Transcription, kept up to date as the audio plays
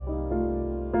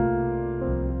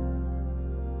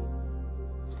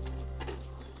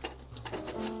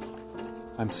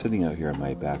I'm sitting out here on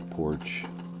my back porch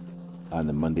on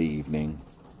a Monday evening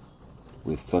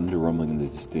with thunder rumbling in the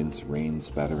distance, rain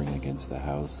spattering against the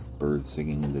house, birds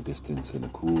singing in the distance, and a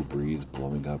cool breeze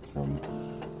blowing up from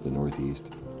the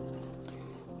northeast.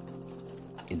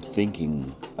 And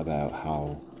thinking about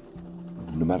how,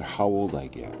 no matter how old I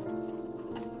get,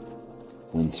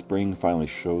 when spring finally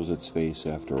shows its face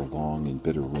after a long and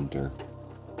bitter winter,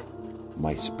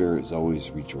 my spirit is always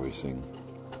rejoicing.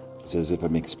 It's as if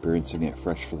I'm experiencing it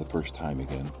fresh for the first time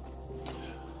again.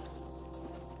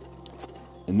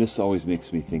 And this always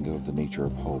makes me think of the nature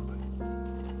of hope.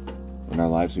 In our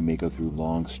lives, we may go through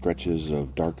long stretches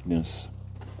of darkness,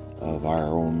 of our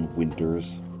own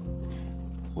winters,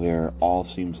 where all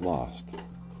seems lost.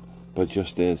 But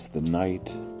just as the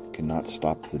night cannot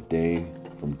stop the day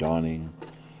from dawning,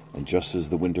 and just as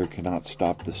the winter cannot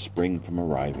stop the spring from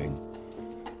arriving,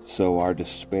 so our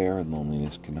despair and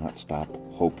loneliness cannot stop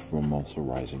hope from also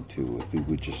rising too, if we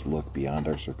would just look beyond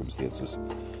our circumstances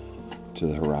to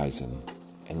the horizon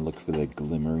and look for the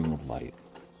glimmering of light.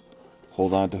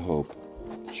 Hold on to hope,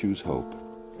 choose hope,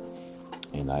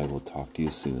 and I will talk to you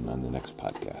soon on the next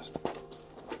podcast.